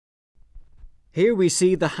Here we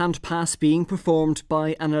see the hand pass being performed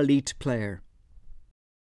by an elite player.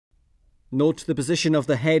 Note the position of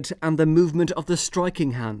the head and the movement of the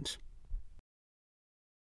striking hand.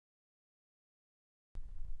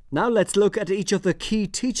 Now let's look at each of the key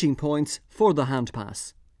teaching points for the hand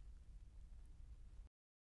pass.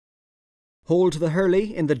 Hold the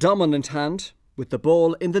hurley in the dominant hand with the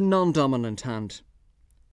ball in the non-dominant hand.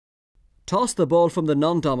 Toss the ball from the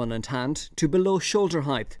non-dominant hand to below shoulder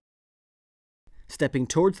height, stepping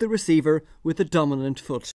towards the receiver with the dominant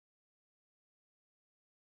foot.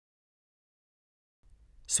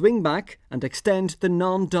 Swing back and extend the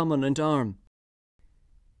non-dominant arm.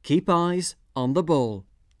 Keep eyes on the ball.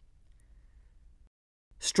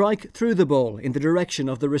 Strike through the ball in the direction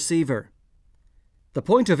of the receiver. The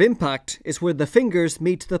point of impact is where the fingers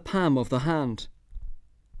meet the palm of the hand.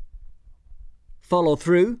 Follow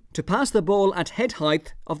through to pass the ball at head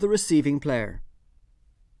height of the receiving player.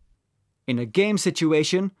 In a game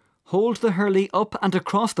situation, hold the hurley up and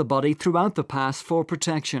across the body throughout the pass for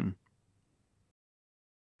protection.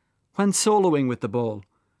 When soloing with the ball,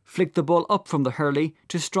 flick the ball up from the hurley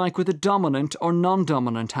to strike with a dominant or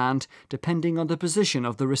non-dominant hand depending on the position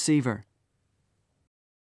of the receiver.